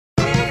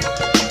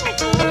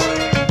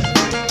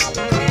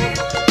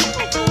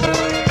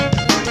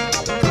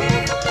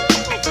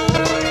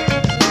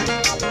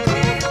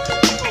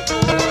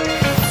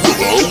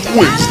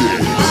Wednesday.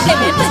 Hey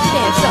man, put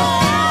your hands up.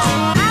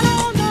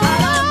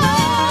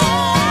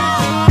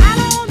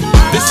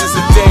 This is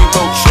a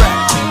demo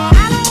track.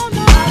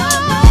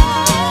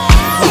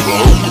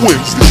 Willa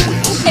Wednesday.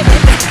 Hey man,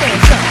 put your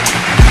hands up.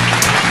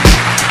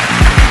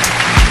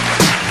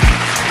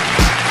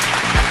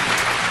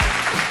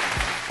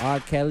 R.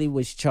 Kelly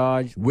was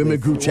charged Women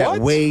with group chat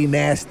way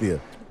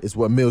nastier, is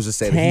what Mills just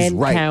said. He's 10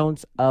 right.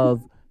 counts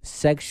of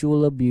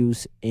sexual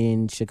abuse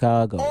in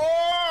Chicago.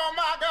 Oh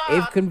my God.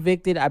 If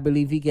convicted, I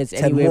believe he gets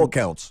 10 anywhere. more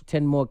counts.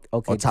 10 more.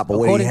 Okay. On top of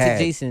what he according had.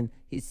 to Jason,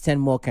 it's 10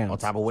 more counts. On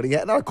top of what he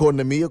had. Not according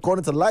to me,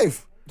 according to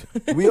life.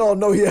 We all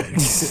know he had.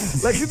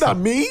 Like, he's not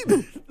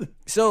mean.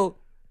 So,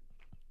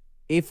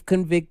 if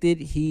convicted,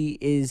 he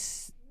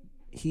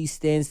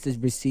stands to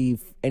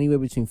receive anywhere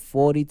between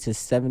 40 to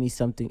 70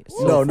 something.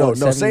 No.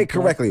 Say it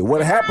correctly.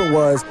 What happened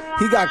was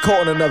he got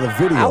caught in another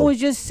video. I was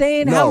just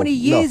saying how many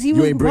years he you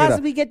would ain't bring it up.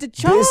 possibly get to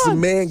charge. This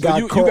man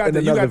got caught in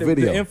another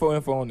video. The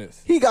info on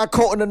this. He got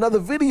caught in another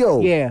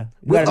video. Yeah,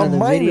 we with got a another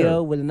minor.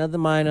 video with another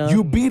minor.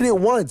 You beat it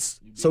once,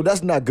 so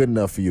that's not good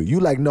enough for you. You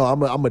like, no,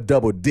 I'm a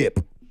double dip.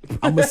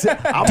 I'm gonna see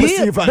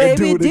if I can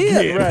do it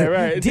again.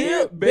 Right.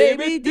 Dip,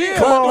 baby, dip.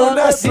 Come on,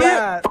 now,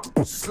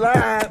 Dip.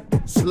 slide.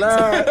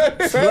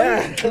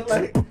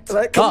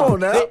 Like, come on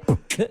now.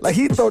 Like,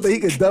 he thought that he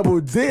could double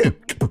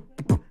dip.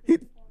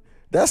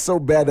 That's so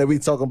bad that we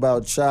talking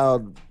about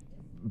child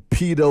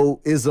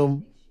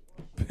pedoism,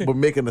 but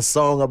making a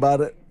song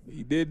about it.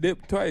 He did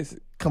dip twice.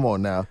 Come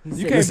on now.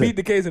 You can't beat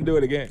the case and do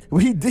it again.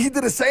 He did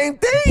the same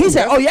thing. He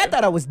said, "Oh yeah, I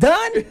thought I was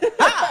done."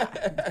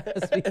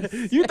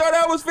 You thought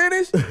I was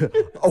finished?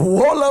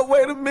 Hold up,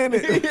 wait a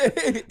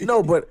minute.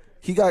 No, but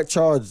he got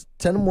charged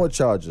 10 more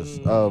charges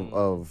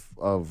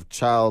of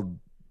child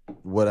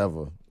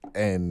whatever,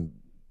 and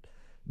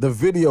the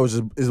video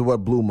is what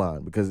blew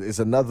mine, because it's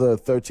another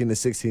 13 to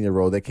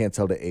 16-year-old. They can't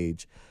tell the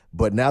age,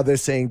 but now they're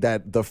saying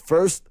that the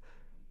first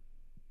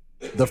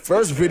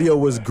video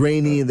was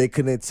grainy and they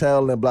couldn't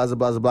tell and blah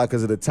blah blah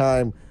because of the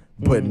time,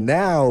 but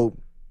now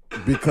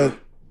because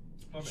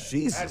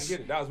Jesus, I had to get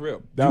it. That was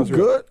real. you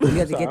good? You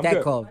got to get that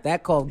good. call.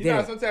 That call. You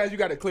know, sometimes you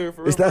got to clear it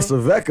for real. It's that bro.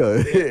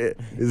 Saveka.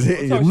 It's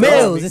hitting your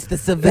Mills, it's the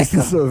It's the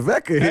Saveka.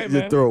 Saveka hitting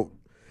your man. throat.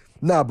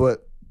 Nah,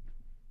 but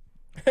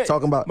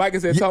talking about Mike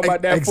said talking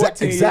about that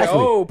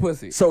 14-year-old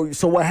pussy. So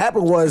what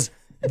happened was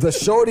the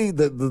shorty,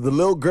 the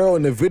little girl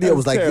in the video That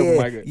was was like, terrible,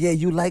 yeah, Micah. yeah,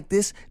 you like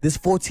this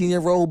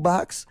 14-year-old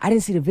box? I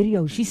didn't see the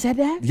video. She said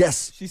that.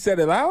 Yes, She said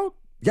it loud?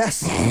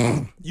 yes.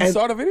 You And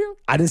saw the video?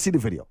 I didn't see the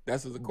video.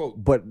 That's just a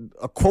quote. But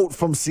a quote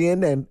from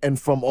CNN and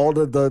from all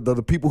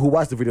the people who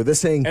watched the video, they're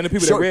saying, And the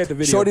people that read the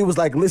video. Shorty was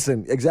like,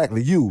 listen,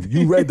 exactly, you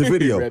read the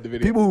video. read the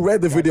video. People who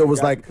read the video was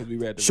got it like, 'cause we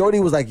read the Shorty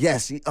was like,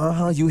 yes,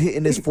 you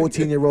hitting this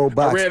 14-year-old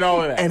box. read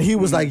all of that. And he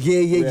was like, yeah,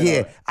 Read all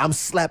that. I'm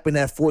slapping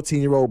that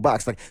 14-year-old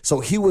box. Like,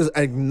 so he was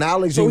So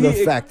acknowledging he the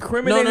fact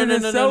incriminated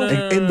himself?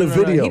 in the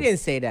video. He didn't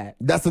say that.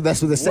 That's what they're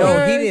No,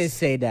 saying. he didn't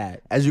say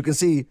that. As you can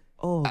see,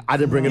 Oh, I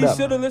didn't bring it He up.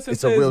 should have listened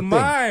It's to a his real thing.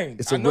 mind.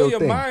 It's a I know real your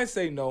thing. mind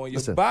say no, and your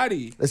Listen.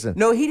 body. Listen.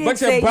 No, he didn't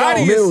But your say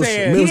body yo. is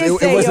saying. He Mills, didn't it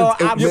say, wasn't- yo,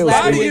 it- I'm Mills,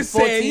 slapping it- this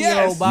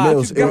 14-year-old Yes. box.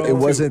 Mills, got it to.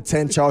 wasn't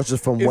 10 charges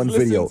from It's one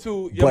listen video,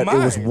 to your but it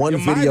was mind. one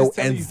Your mind video is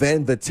telling and you.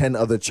 then the 10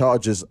 other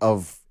charges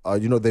of,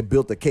 they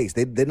built the case.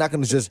 They're not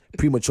going to just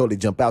prematurely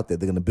jump out there.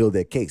 They're going to build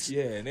their case.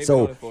 Yeah, and they've been so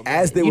on it for a minute.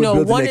 as they You were know,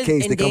 building one their is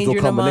case, they come to a endangering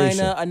a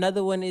combination. minor,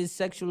 another one is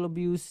sexual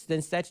abuse,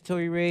 then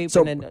statutory rape,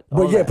 So, and then but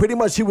all yeah, that. pretty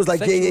much he was like,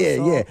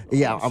 Sexual assault.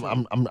 yeah,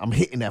 I'm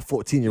hitting that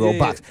 14-year-old Yeah.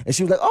 box, and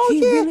she was like, oh He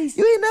yeah, really- you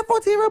hitting that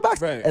 14-year-old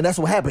box, Right. and that's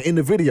what happened in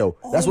the video.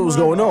 That's what was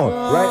going on,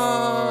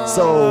 right?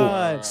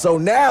 So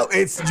now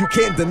you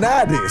can't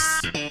deny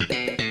this.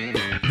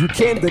 You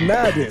can't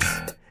deny this.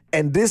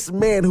 And this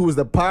man who is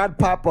the Pod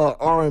Papa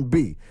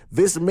R&B,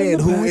 this man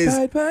who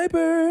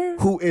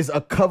is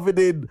a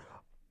coveted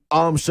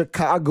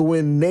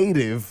Chicagoan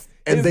native,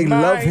 and His they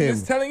love mind him.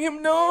 is telling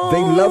him no.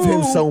 They love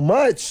him so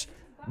much.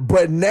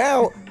 But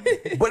now,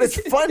 but it's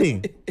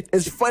funny.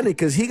 It's funny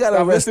because he got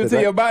Stop arrested. listening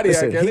to your body,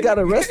 Listen, R. Kelly. he got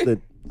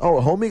arrested.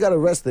 Oh, homie got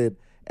arrested,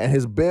 and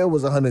his bail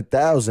was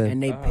 $100,000.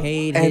 and they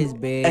paid his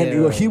bail.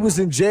 And he was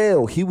in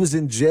jail. He was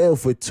in jail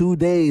for 2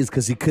 days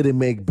because he couldn't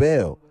make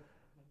bail.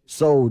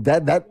 So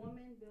that.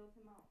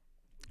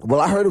 Well,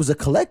 I heard it was a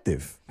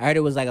collective. I heard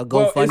it was like a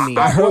Well, it's-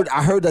 GoFundMe.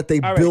 I heard that they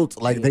All right. built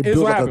like Here's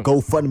a what happened.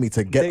 GoFundMe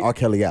to get They- R.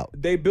 Kelly out.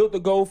 They built the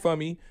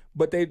GoFundMe,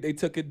 but they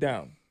took it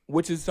down,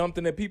 which is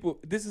something that people.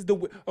 This is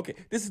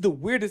the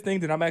weirdest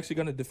thing that I'm actually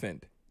gonna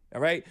defend. All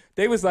right,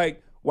 they was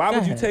like, why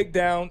would you ahead. take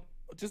down?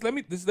 Let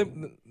me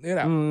it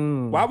out.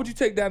 Why would you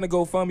take down the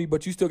GoFundMe,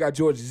 but you still got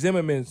George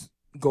Zimmerman's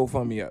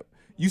GoFundMe up?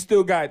 You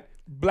still got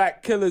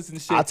black killers and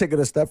shit. I'll take it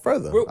a step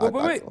further.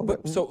 Wait.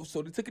 So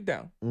they took it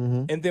down,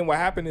 and then what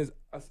happened is,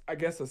 I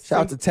guess a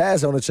Shout out to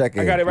Taz on the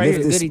check-in. I got it right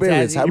Lifted here. Goody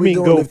spirits. Tazzy. How You we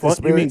mean doing, Lifted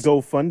GoFundMe? You mean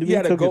spirits? GoFundMe? He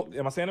had a took go. it?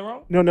 Am I saying it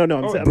wrong? No, I'm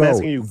Bro,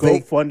 asking you.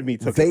 GoFundMe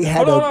took They it.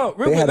 had Hold on,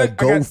 real they had a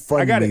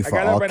quick. I got it GoFundMe for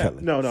right R. now.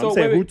 Kelly. No, I'm So,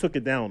 saying wait, who wait. took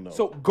it down though.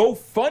 So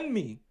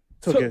GoFundMe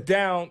Took took it.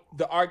 down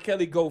the R.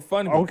 Kelly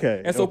GoFundMe.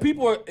 Okay, And so okay.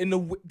 people are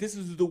this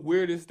is the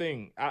weirdest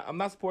thing. I'm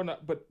not supporting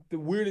that, but the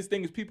weirdest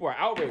thing is people are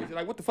outraged. They're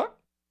like, what the fuck?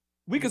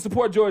 we can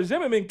support George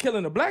Zimmerman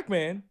killing a black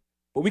man,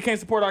 but we can't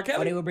support R. Oh,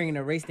 Kelly. they were bringing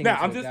a race thing.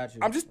 Now, into it.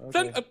 I'm just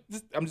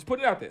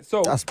putting it out there.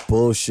 So That's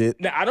bullshit.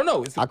 now I don't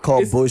know. I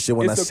call bullshit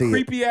when I see it. It's a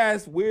creepy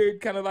ass,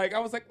 weird kind of like. I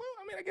was like, well,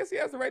 I mean, I guess he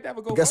has the right to have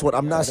a go. Guess what?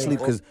 I'm not asleep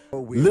because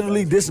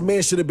literally this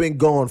man should have been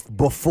gone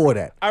before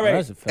that. All Well, right.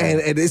 that's a fact.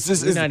 And it's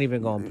just We're it's, not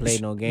even gonna play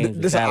no games with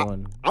listen, that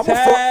one.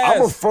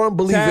 I'm a firm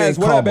believer Taz,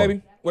 in what karma. up,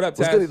 baby? What up,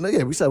 What's Taz? good? No,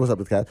 yeah, we said what's up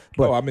with Cat.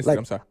 But Oh, I missed it.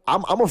 I'm sorry.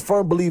 I'm a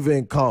firm believer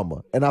in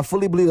karma, and I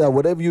fully believe that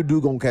whatever you do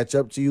gonna catch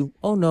up to you.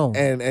 Oh no.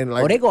 And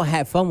like, they gonna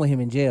have fun with him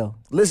in jail.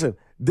 listen,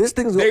 this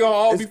thing's They gonna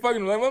all it's- be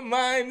fucking like my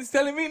mind is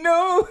telling me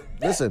no.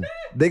 Listen,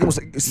 they gonna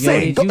sing,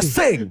 did you-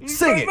 sing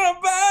it, My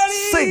body.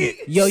 sing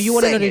it. Yo, you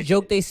want to know Sing the it.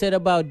 joke they said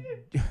about?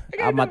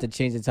 I'm about to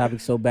change the topic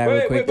so bad Wait,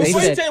 real wait, quick. wait, They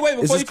before you said, change, wait,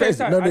 It's before you just change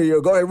crazy. time. No,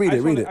 yo, go ahead, read I it,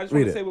 just read wanna- it, I just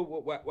read want to it.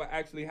 say what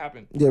actually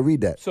happened. Yeah,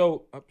 read that.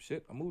 So,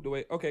 shit, I moved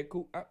away. Okay,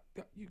 cool.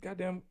 You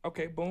goddamn.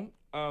 Okay, boom.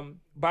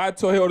 Bye,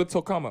 Toyota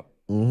Tacoma.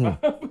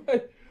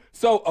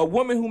 So, a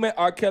woman who met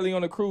R. Kelly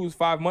on a cruise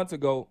 5 months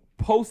ago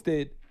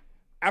posted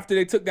after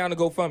they took down the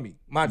GoFundMe.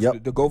 Mind you,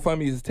 Yep. the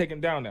GoFundMe is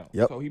taken down now.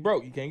 Yep. So he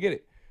broke. You can't get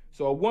it.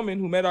 So a woman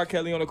who met R.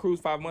 Kelly on a cruise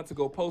 5 months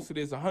ago posted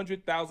his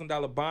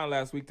 $100,000 bond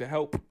last week to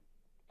help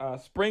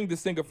spring the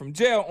singer from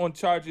jail on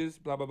charges.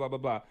 Blah blah blah blah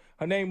blah.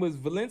 Her name was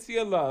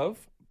Valencia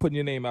Love. Putting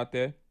your name out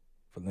there,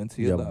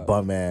 Valencia Your Love.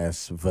 bum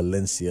ass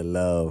Valencia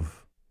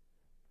Love.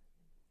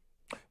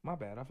 My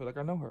bad. I feel like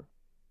I know her.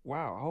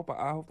 Wow.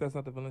 I hope that's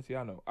not the Valencia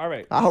I know. All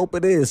right. I hope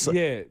it is.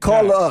 Yeah.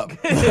 Call nah.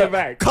 her up.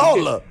 Right.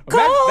 Call her.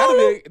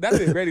 That'd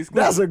be a great exclusive.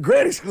 That's a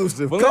great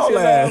exclusive. Call Valencia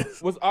her.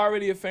 Love was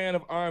already a fan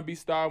of R&B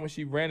star when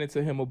she ran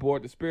into him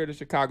aboard the Spirit of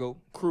Chicago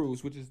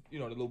cruise, which is, the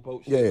little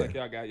boat shit. Yeah. Like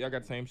y'all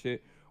got the same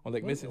shit on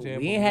Lake Michigan.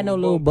 we ain't had no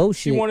little boat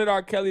She shit. wanted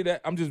R. Kelly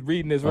to, I'm just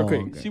reading this real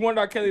quick. okay. She wanted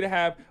R. Kelly to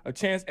have a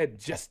chance at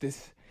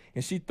justice,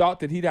 and she thought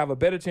that he'd have a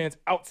better chance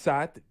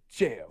outside the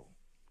jail.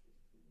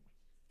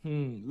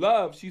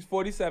 Love, she's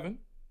 47.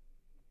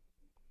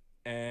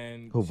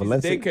 And Who, she's a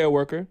Valencia? daycare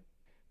worker.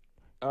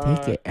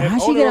 Daycare. And How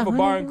she owner get of a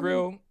bar and $100?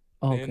 grill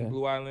Oh, in okay.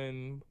 Blue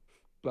Island,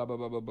 blah, blah,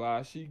 blah, blah,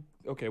 blah.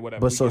 Whatever.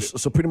 But we so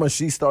get it. pretty much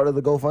she started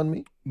the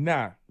GoFundMe.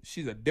 Nah,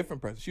 she's a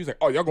different person. She was like,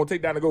 oh, y'all gonna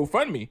take down the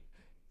GoFundMe?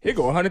 Here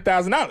go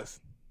 $100,000.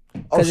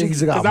 Oh,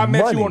 she's got Because I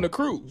met money. you on the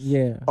cruise.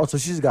 Yeah. Oh, so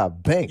she's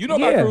got bank. You know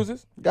about Yeah.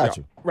 cruises? Got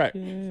Yeah, you. Right.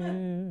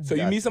 So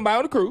you meet somebody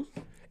on the cruise.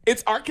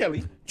 It's R.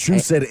 Kelly. True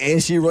said,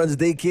 and she runs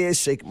daycare.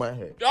 Shake my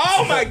head.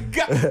 Oh my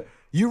God.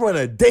 You run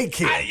a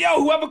daycare.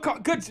 Yo, whoever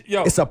called, good.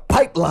 Yo, It's a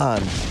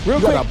pipeline. real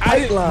You quick, got a I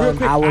didn't, real pipeline.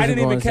 quick, I I wasn't didn't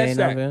even gonna say catch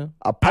that. nothing.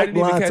 A I didn't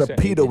even pipeline catch to that.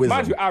 pedoism.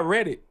 Mind you, I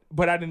read it,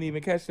 but I didn't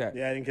even catch that.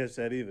 Yeah, I didn't catch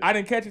that either. I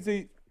didn't catch it till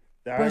The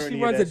but irony she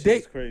of runs that a shit date.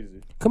 is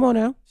crazy. Come on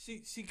now.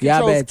 she Y'all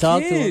controls better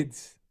talk to him.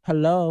 kids.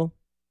 Hello.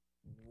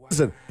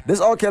 Listen,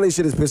 this R. Kelly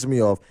shit is pissing me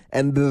off,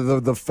 and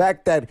the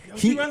fact that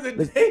She runs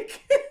a date.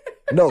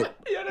 no, Yo,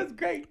 that's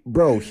great.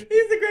 bro, He's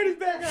the greatest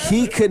bad guy.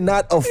 he could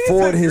not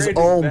afford his greatest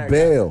own bad guy.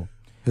 bail,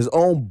 his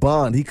own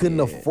bond. He couldn't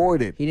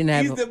afford it. He didn't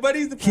have.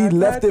 He's the He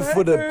left it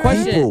for the Question.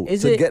 Question: people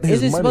Is to it get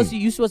his is it money. supposed to?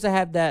 You supposed to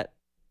have that?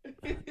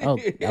 Oh,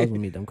 that was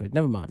with me. Dumb question.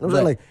 Never mind. I'm But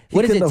saying, like, he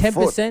what is it? couldn't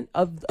 10%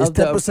 of It's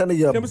the 10% of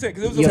your 10%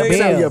 because it was Your a of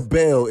bail. your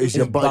bail is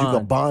your his bond. You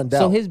can bond out.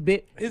 So his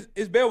bit.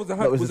 his bail was no,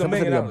 was is $1 it 10% of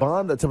million. your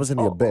bond or 10% of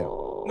your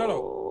bail?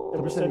 No,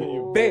 10% of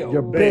your bail.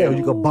 Your bail,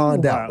 you can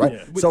bond out, Wow, right?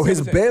 yeah. So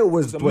his 10%. bail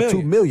was It's a what,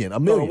 $2 million. million, a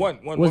million. No,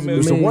 one Was million.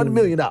 It's a million. $1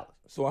 million.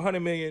 So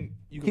 $100 million.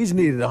 You can, He's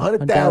needed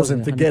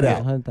 100,000 to get out.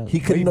 100,000. He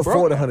couldn't He's broke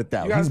afford now.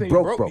 100,000. You gotta He's say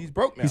broke. he's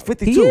broke now. He's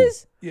 52. He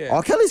is? Yeah.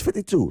 R. Kelly's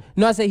 52.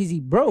 No, I say he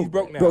broke. He's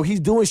broke now. Bro, he's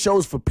doing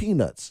shows for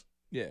peanuts.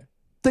 Yeah.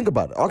 Think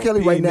about it. R.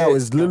 Kelly right now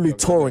peanuts. is literally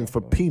Okay, okay, touring okay.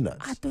 for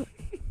peanuts.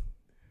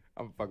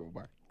 I'm fucking with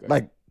Mark. Go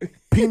ahead. Like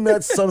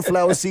peanuts,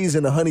 sunflower seeds,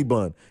 and a honey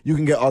bun. You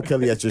can get R.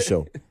 Kelly at your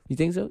show. You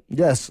think so?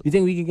 Yes. You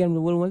think we can get him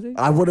to Willa Wednesday?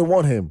 I wouldn't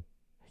want him.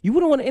 You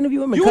wouldn't want to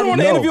interview him. You wouldn't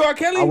want to No, interview R.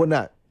 Kelly? I would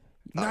not.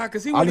 Nah,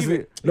 because he wouldn't Honestly,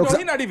 even. no, 'cause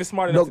he's not even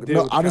smart enough no, to deal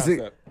no, with the honestly,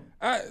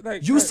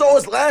 concept. You saw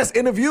his last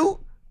interview?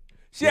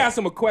 She asked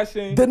him a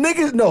question. The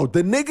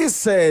nigga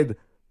said,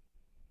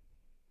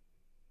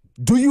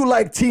 do you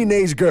like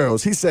teenage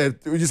girls? He said,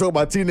 when you talk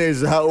about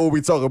teenagers, how old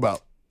we talk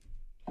about?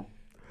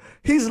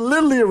 He's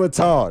literally a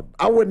retard.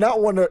 I would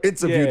not want to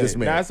interview this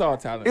man. Nah, it's all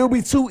talent. It would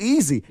be too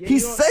easy. He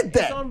said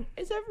that.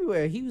 It's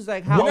everywhere. He was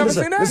like, "How?" You never old-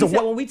 seen that? He said,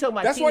 Listen, when we talk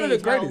about that's one of the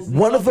teenage, how greatest. old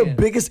we One of the talking?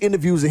 biggest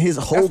interviews in his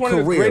whole one of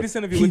the career. greatest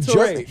interviews with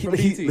Touré from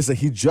BET. Listen,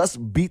 he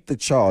just beat the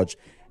charge,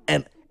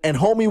 and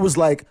homie was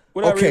like,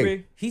 What up, okay,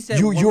 Riri? He said,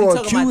 you when we you're talk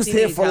about accused here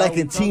teenage, for how liking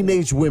we talking?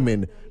 teenage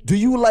women. Do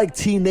you like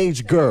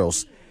teenage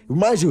girls?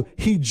 Mind you,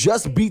 he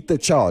just beat the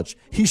charge.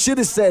 He should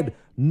have said,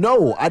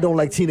 no, I don't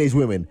like teenage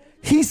women.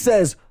 He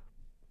says,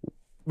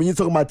 when you're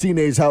talking about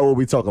teenage, how old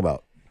we talking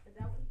about?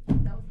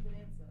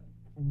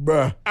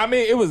 Bruh. I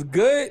mean, it was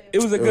good.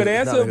 It was a good not a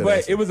answer, good but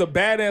answer. it was a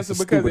bad answer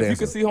It's a because if stupid you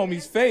could answer. see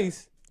homie's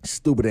face,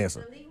 Stupid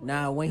answer.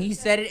 Nah, when he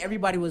said it,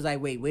 everybody was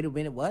like, wait a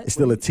minute, what? It's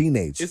still a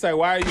teenage. it's like,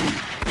 why are you?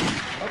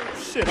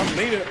 Oh, shit, I'm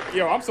leaning.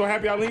 Yo, I'm so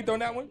happy I leaned on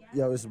that one.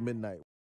 Yo, it's midnight.